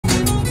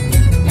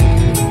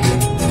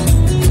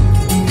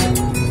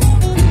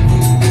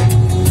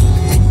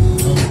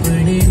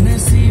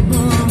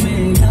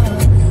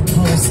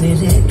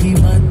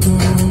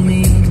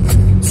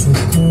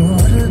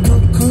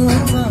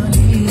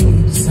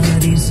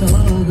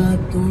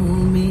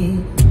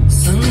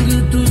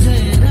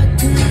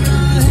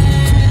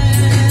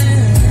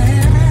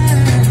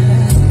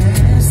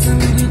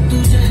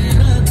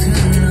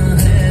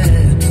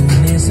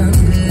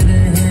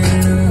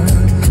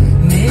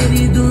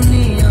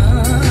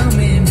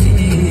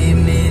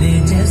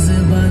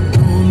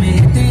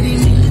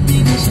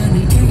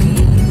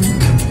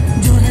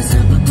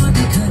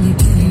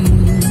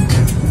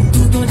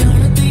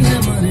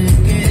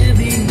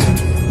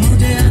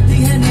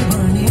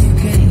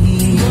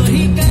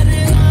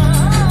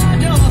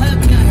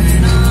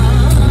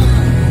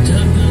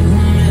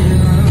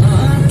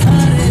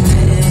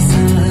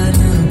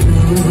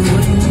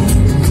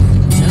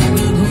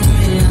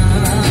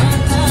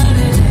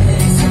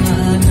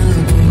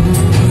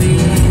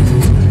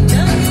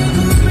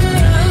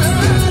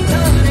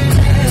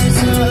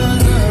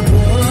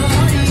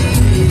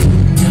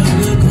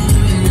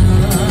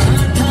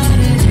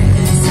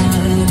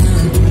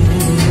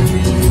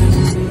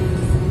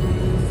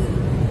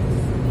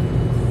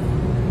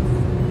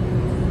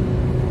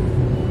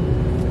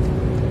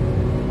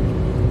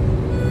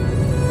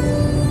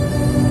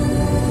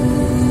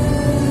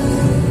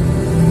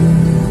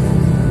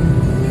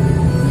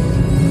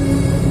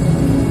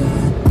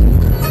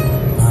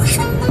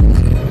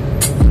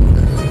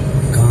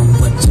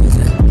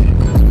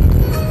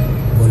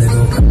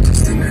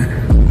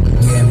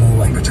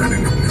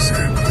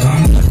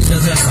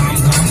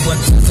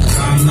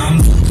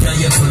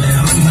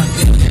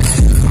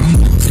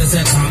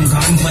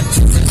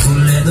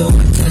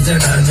से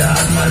डर जा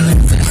मरने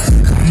से,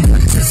 काम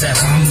बच्चे से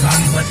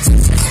काम बच्चे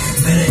से,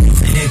 मेरे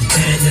एक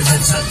तेरे जैसे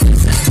छत्ती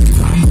से,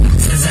 काम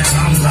बच्चे से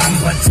काम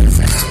बच्चे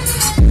से,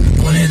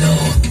 बोले दो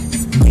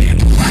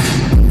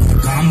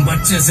काम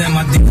बच्चे से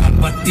मत दिखा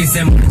बत्ती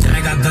से, मर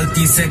जाएगा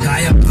गलती से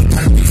गायब तू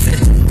धरती से।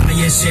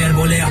 ये शेर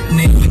बोले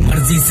अपने ही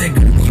मर्जी से,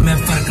 घटी में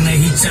फर्क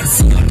नहीं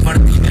चर्सी और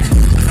बढ़ती में,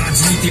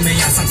 राजनीति में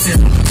या सबसे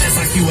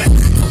पैसा क्यों है,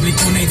 पब्लिक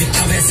को नहीं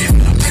दिखता वैसे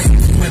पैसा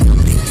क्यों है,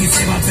 पब्लिक की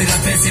सेवा फिर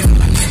पैसे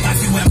नेता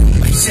क्यों है,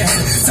 मुंबई शहर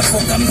सबको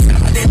कम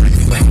ज्यादा देता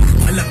क्यों है,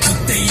 अलग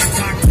कुत्ते ये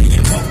काटते ये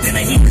भोगते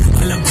नहीं,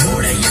 अलग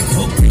घोड़े ये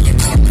भोगते ये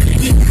भोगते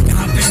नहीं,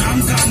 यहाँ पे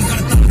नाम काम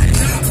करता है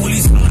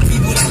पुलिस वाला भी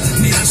बोला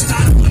मेरा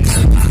स्टार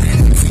बदलता है,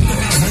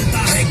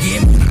 भलता है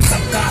गेम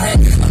सबका है,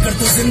 अगर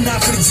तो जिंदा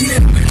फिर जिले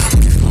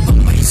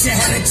मुंबई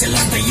शहर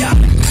चलन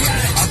तैयार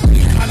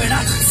बेटा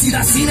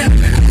सीधा सीने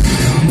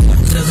काम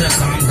बच्चे से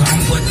काम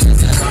बच्चे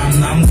से काम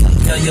नाम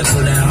सत्य ये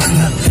खुले हम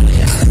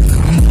हत्या,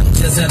 काम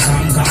बच्चे से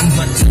काम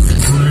बच्चे से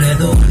झूले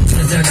दो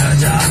अच्छे से डर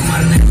जा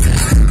मरने से,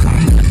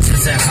 काम बच्चे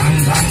से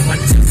काम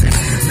बच्चे से,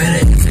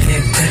 मेरे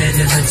एक तेरे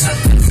जैसे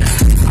छत्ती से,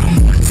 काम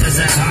बच्चे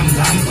से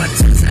काम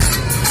बच्चे से,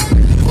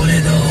 बोले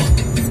दो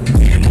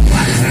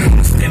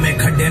रास्ते में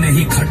खड्डे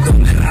नहीं खड्डों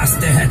में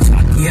रास्ते हैं,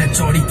 छाती है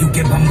चौड़ी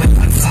क्योंकि बम्बई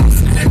हर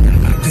सांस में है,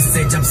 डरना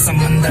किससे जब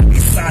समंदर भी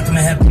साथ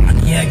में है,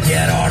 पानी है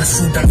गहरा और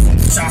शूटर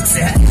चाक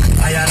से है,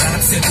 आया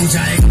रात से तू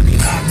जाएगा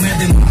दिमाग में,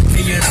 दिमाग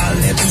में ये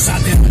डाल दे तू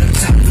साथे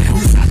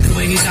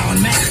वही डाउन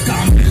में,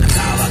 काम पे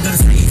लगा अगर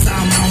सही सा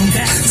अमाउंट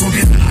है,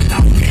 छोटे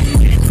अकाउंट है,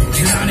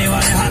 खिलाने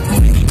वाले हाथ को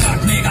नहीं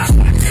काटने का,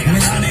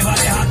 मिलाने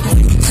वाले हाथ को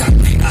नहीं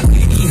काटने का,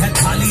 देनी है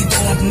थाली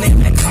तो अपने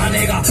में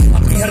खाने का,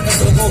 अपनी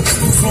हरकतों को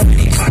दूसरों में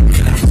नहीं काटने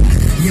का,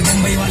 ये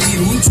मुंबई वाली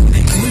रूल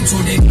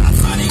छोटे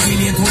खाने के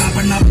लिए थोड़ा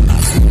पढ़ना पड़ता,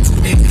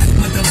 छोटे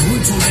मतलब भूल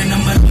छोटे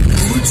नंबर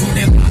रूल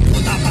छोटे बात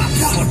होता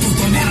बाप और तू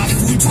तो मेरा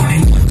फूल छोड़े,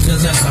 बच्चे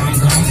से काम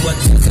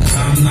बच्चे से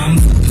काम नाम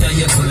सत्य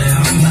ये खुले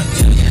हम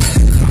हत्या,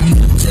 काम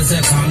बच्चे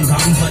से काम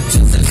बच्चे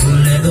से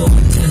झूले दो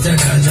अच्छे से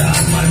डर जा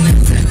मरने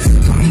से,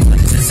 काम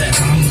बच्चे से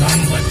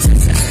काम बच्चे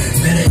से,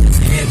 मेरे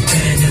एक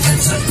तेरे जैसे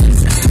छत्ती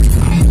से,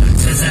 काम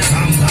बच्चे से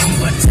काम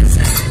बच्चे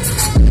से,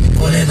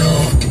 बोले दो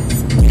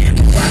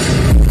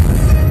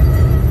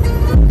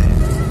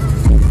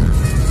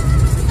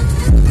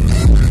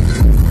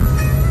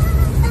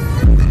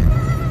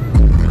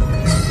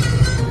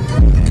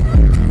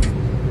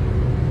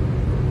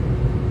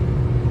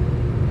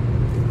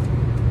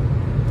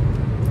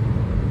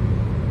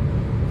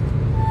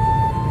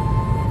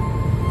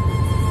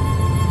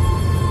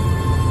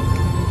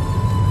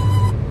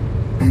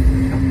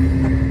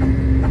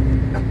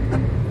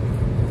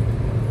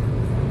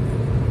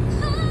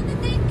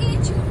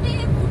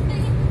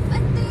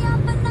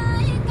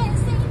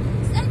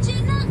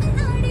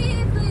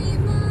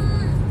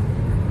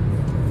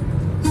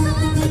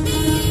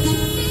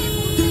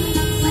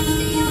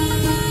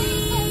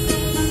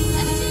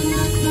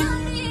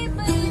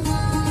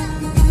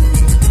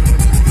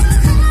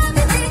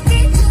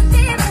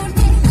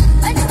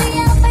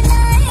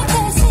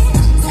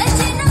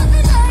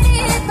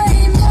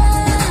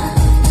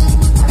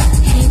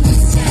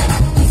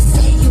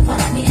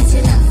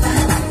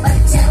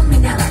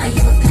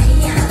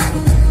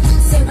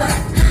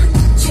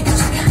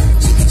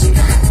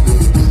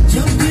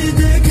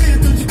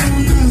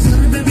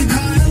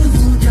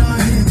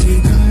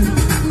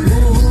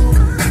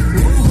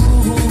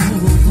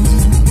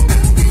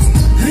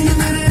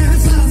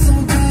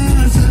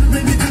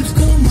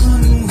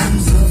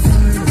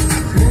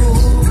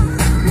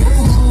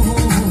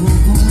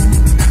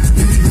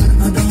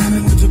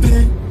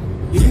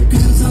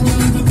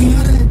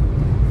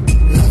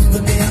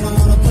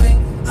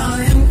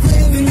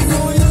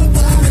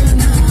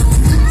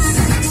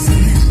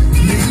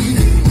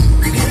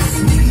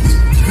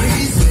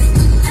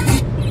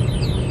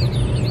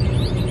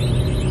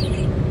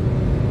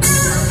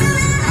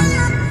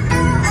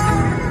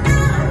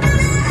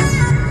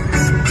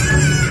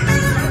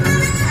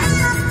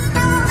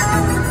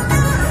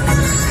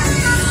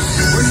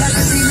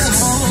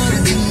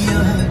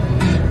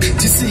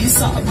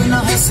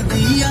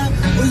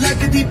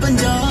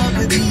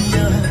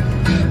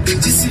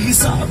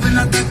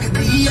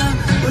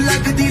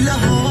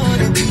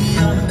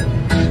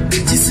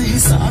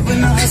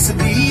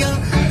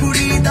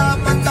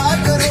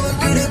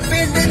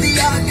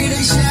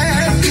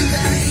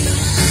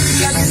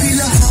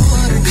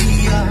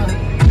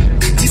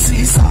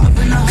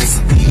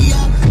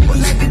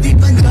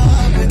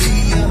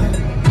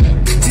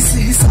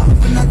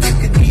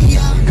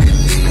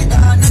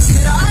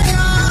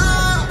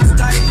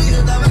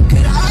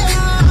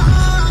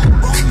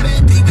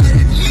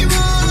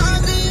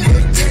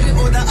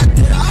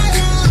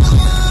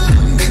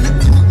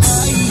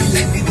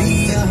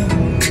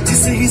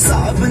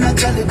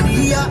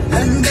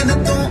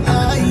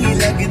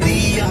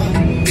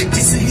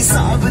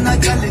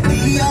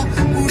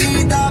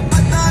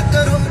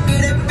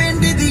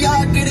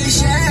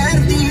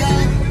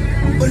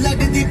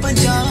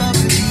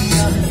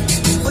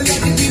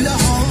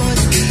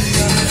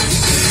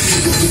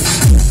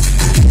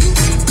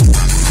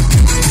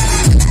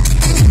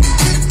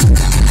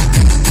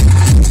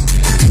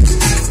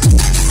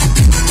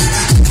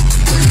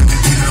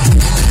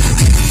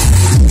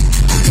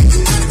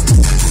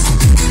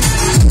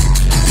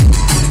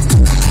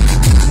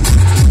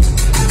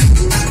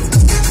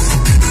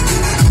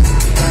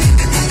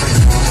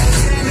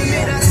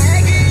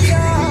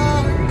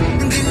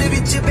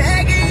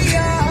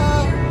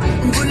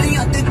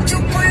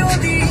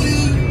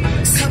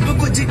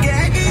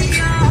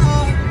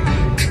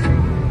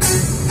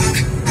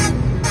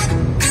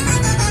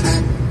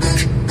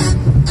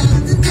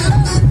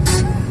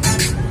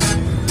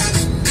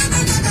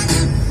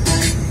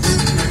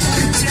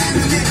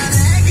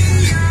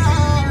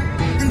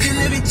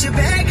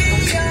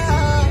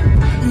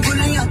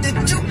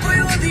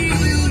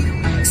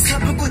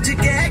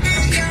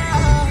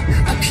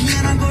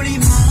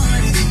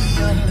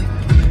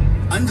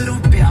अंदरों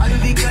प्यार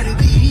भी कर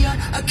दिया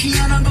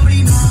अखियां ना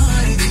गोली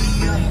मार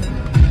दिया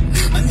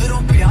अंदरों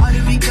प्यार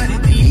भी कर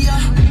दिया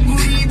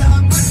कुड़ी दा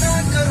पता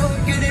करो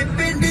किहड़े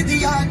पिंड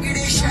दिया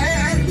किहड़े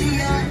शहर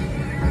दिया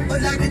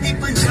ओ लगदी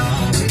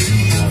पंजाब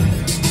दिया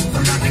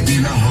ओ लगदी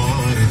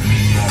लाहौर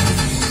दिया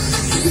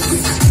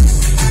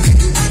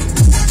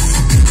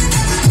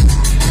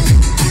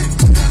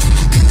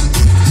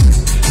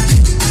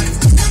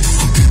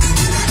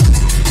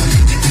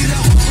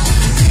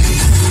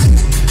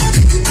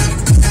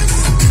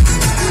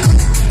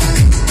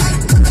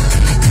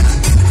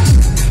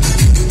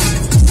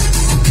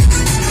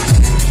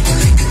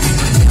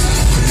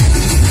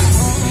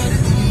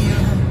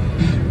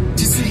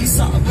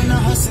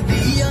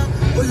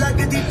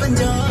लगदी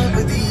पंजाब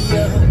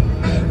दिया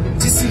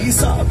जिस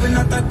हिसाब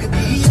ना तक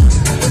दिया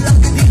वो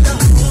लगदी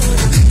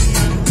लाहौर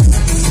दिया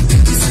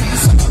जिस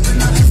हिसाब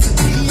ना हस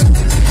दिया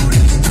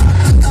कुड़ी दा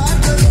पता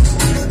करो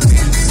वो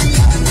दिल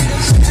दिया मेरे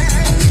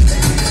शहर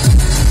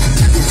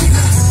लगदी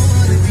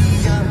लाहौर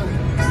दिया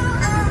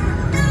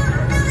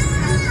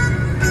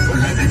वो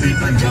लगदी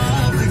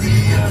पंजाब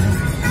दिया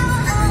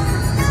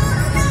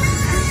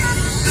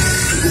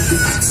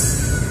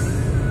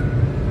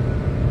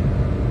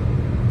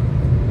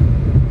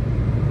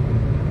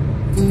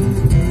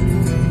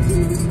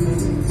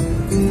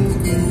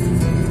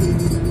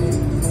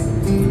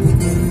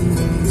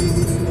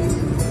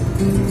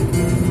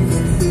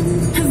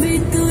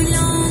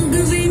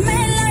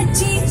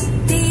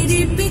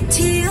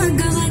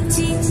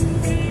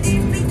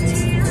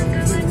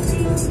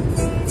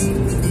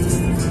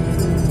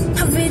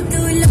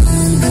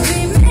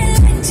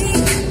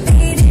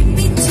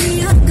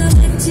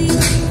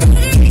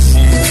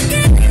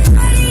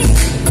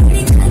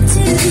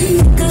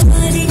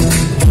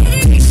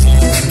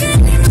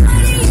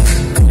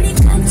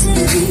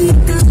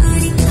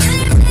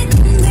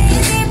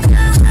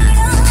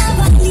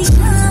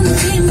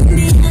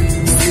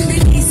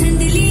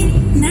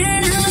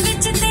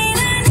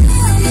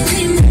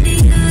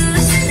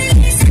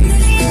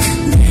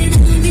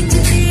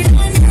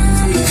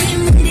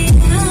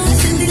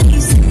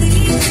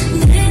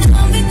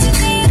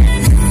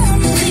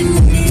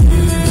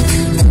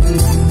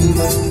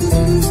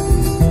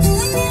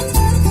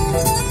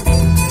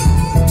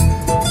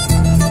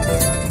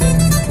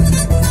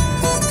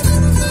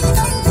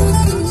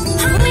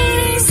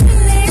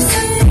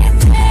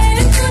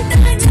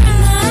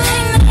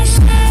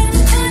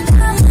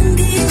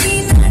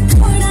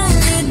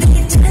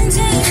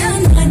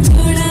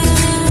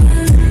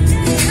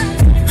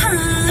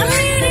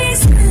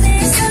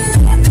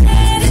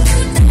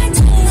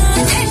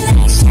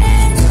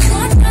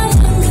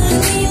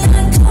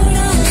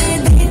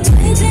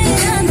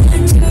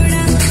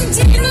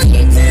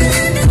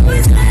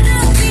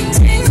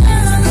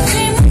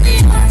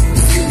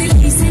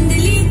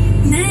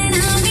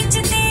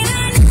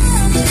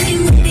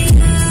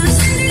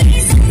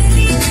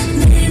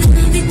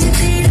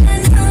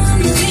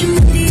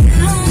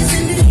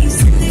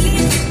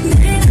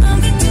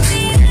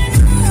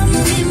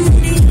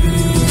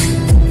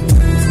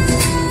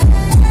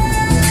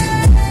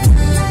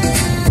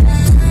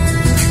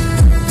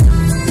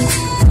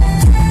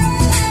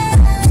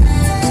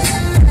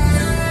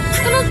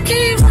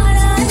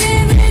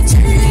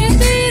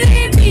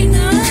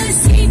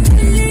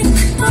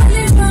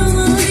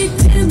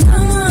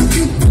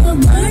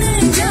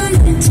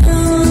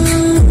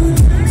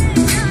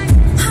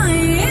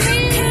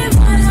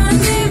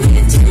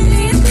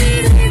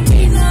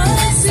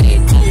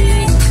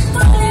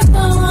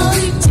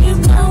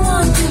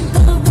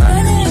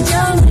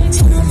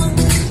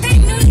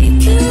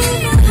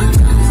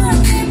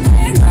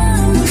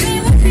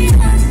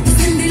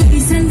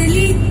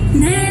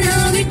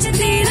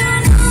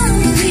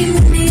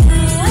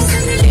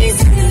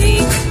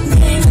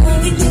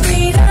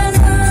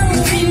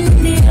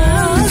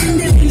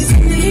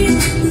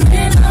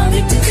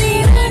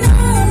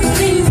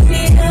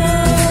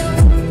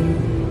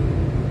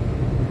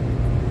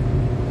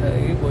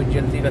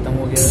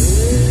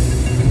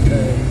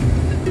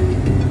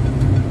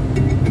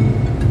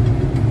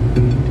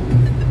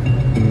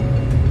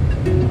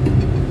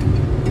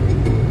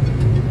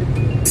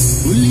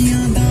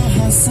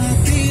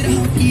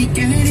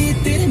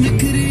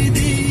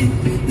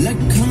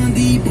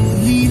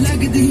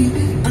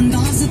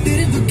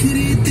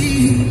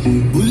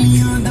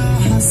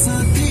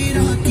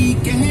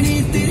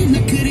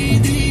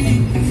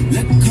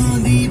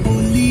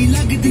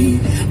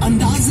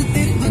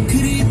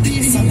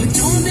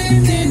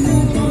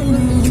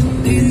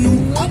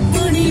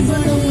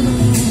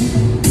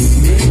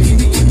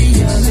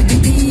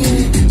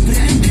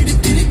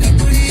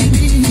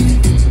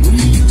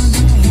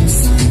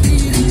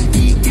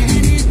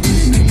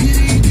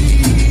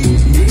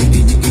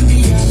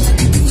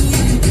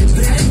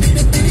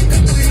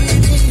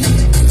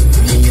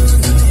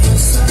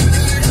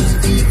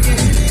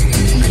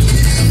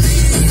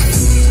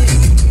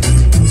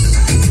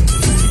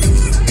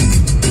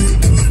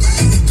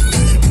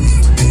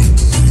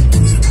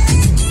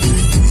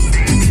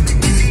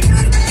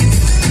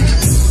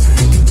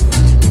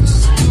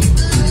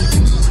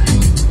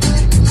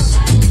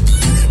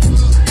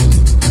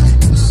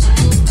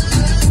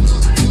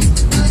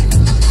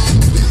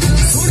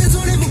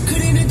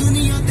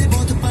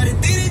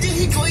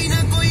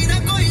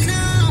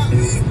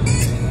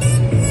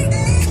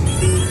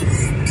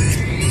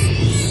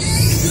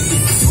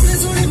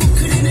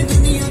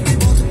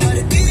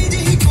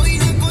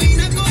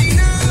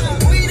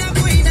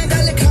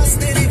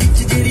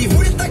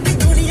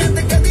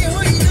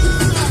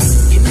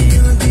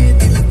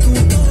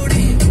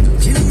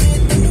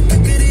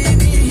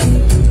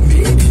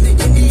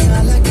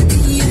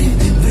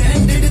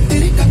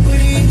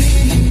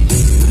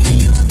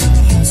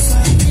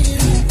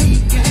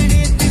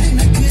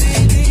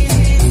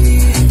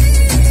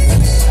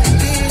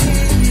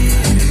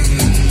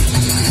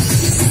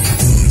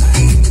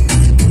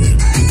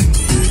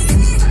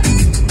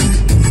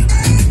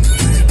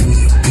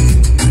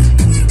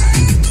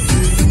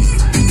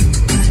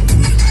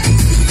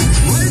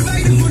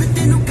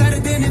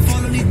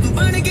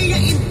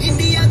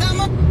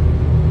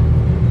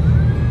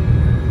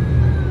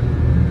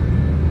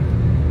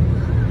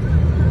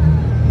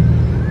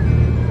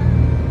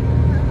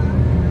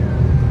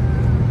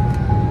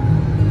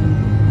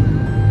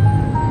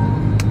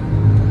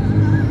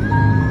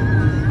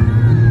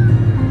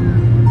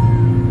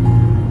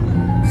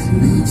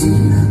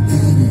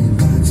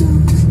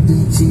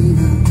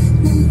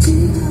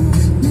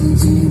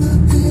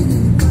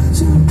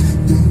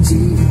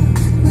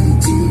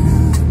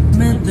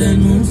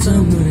तेनू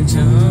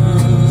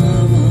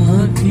समझावा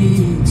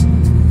खींच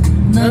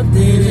ना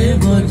तेरे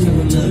बाजू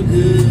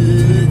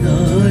लगदा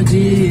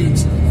जीच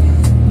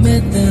मैं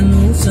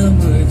तेनू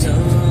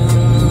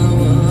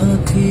समझावा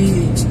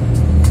खींच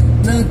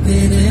ना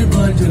तेरे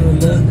बाजू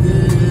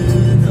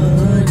लगदा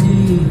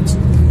जीच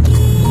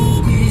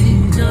की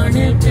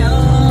जाने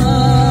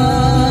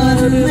प्यार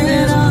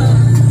मेरा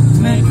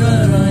मैं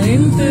करा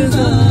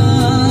इंतजार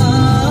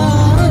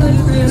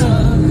तेरा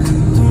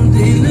तू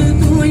दिल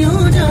तू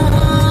यूं जान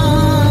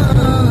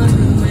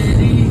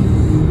मेरी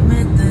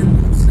मैं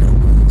तेनू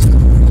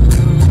समझाऊंगी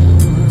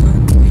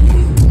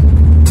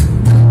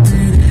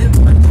तेरे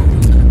बाजू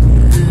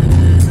लगदा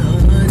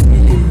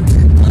जीच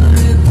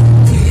अरे तू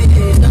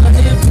की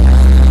जाने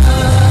प्यार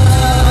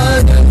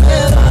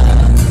मेरा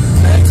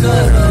मैं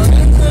करा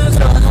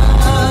इंतजार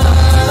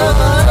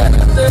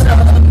तेरा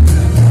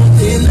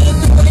दिल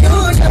तू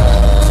यूं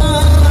जान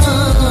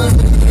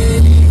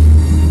मेरी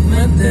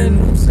मैं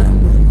तेनू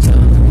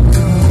समझाऊंगी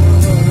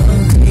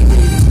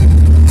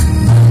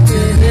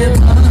तेरे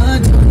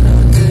बाजू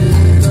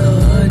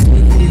लगदा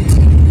जीच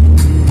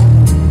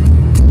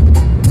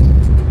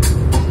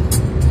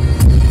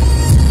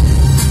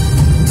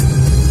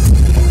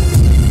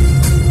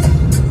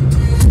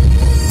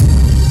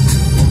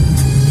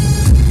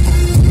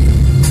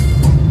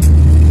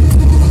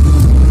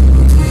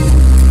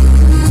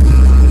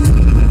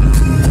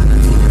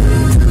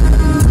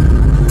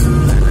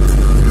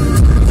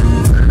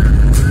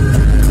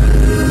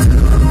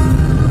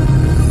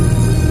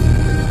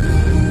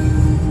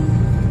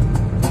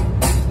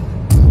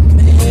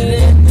मेरे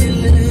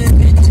दिल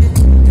विच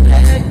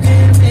रह के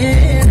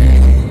मेरे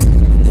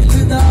दिल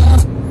दा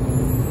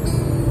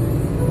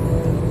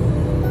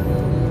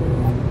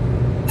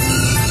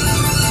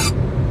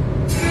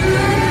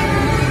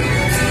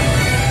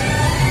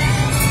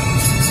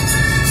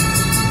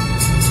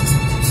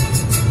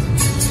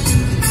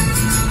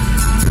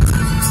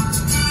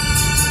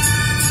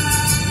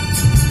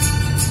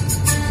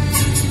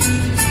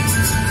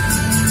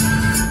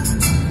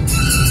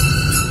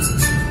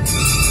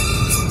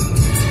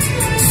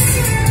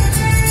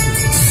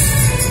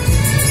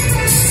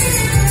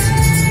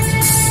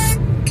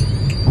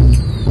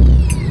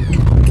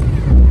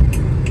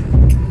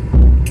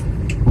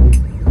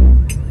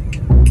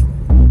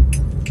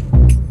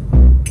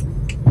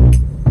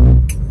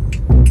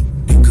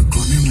एक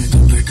कोने में जो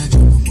बैठा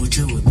जब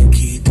मुझे वो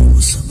दिखी तो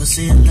वो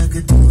सबसे अलग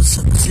थी वो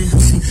सबसे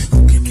हंसी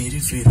होके मेरी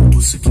फिर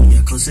उसकी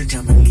आंखों से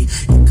जमली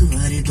एक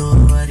बारी दो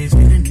बारी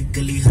फिर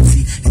निकली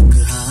हंसी एक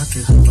हाथ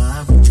हवा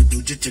विच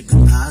दूजे च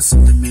गलास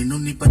ते मैनू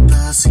नहीं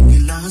पता सी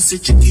गिलास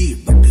च की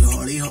बट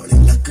हौली हौली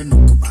लक नू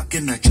घुमा के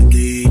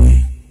नचदी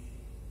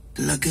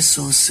लगे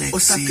सो सेक्सी ओ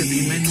तकदी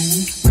मैनू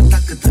मैं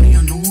तकदी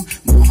ओनू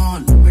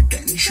माहौल में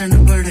टेंशन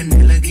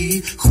बढ़ने लगी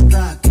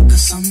खुदा की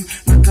कसम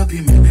न कभी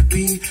मैंने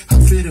पी हाँ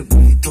फिर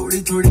भी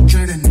थोड़ी थोड़ी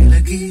चढ़ने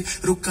लगी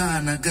रुका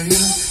न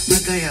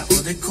गया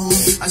ओदे कोल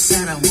I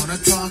said I wanna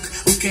talk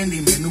ओ कहंदी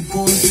मैनू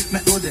बोल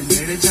मैं ओदे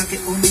नेड़े जाके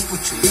ओनू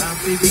पुछया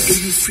baby do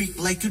you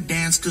freak like you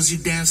dance cause you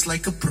dance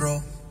like a pro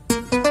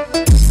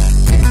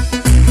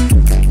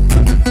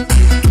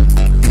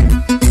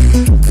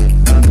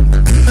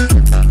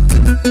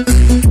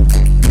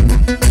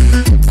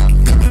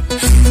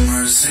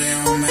mercy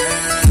on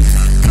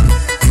me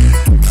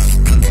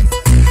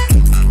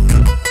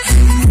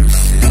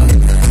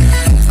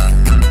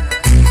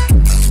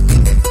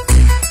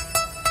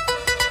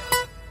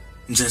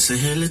जैसे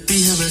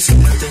हिलती है वैसे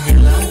मत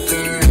हिला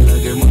कर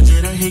लगे मुझे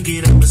रहेगी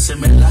रब से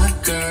मिला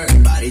कर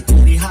बारी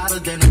तेरी हार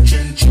देना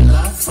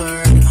चंचला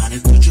फर मैंने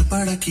तुझे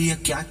पढ़ा किया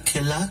क्या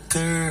खिला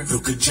कर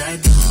रुक जाए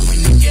तो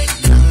when you get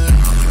done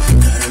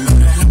कर लो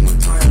रहम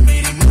थोड़ा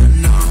मेरी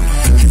मनो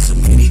ऐसा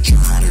मेरी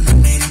जान न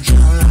मेरी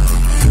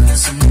जान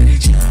ऐसा मेरी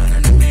जान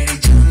न मेरी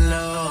जान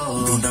लो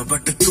ढूंढा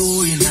बट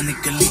कोई ना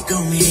निकली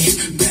कमी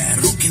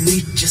पैरों के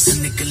नीचे से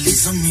निकली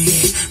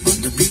जमीन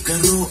बंद भी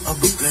करो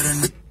अब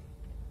करना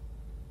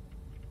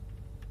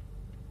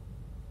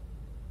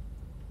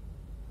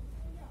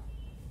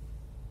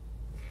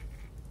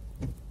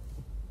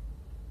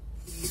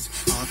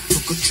हाथों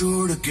को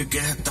जोड़ के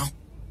कहता हूँ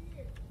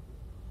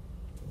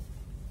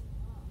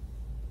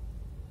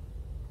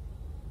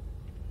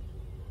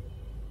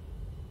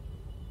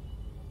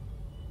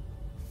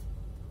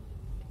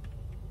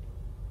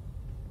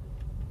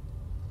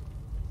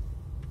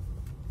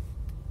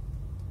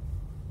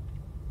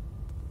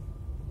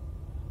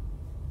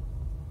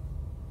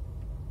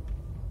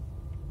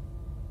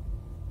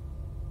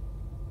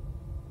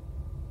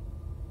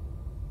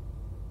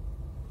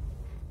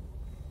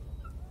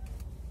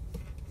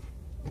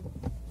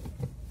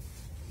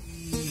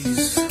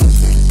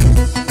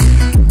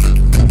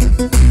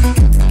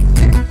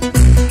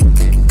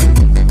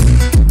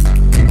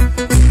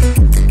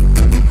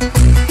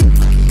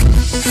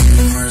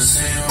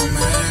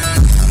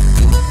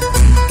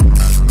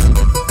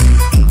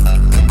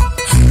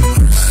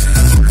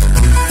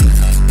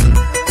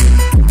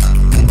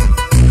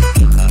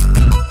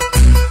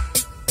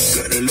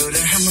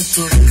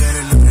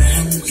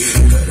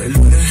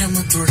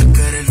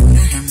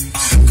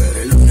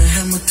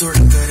थोड़ा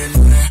कर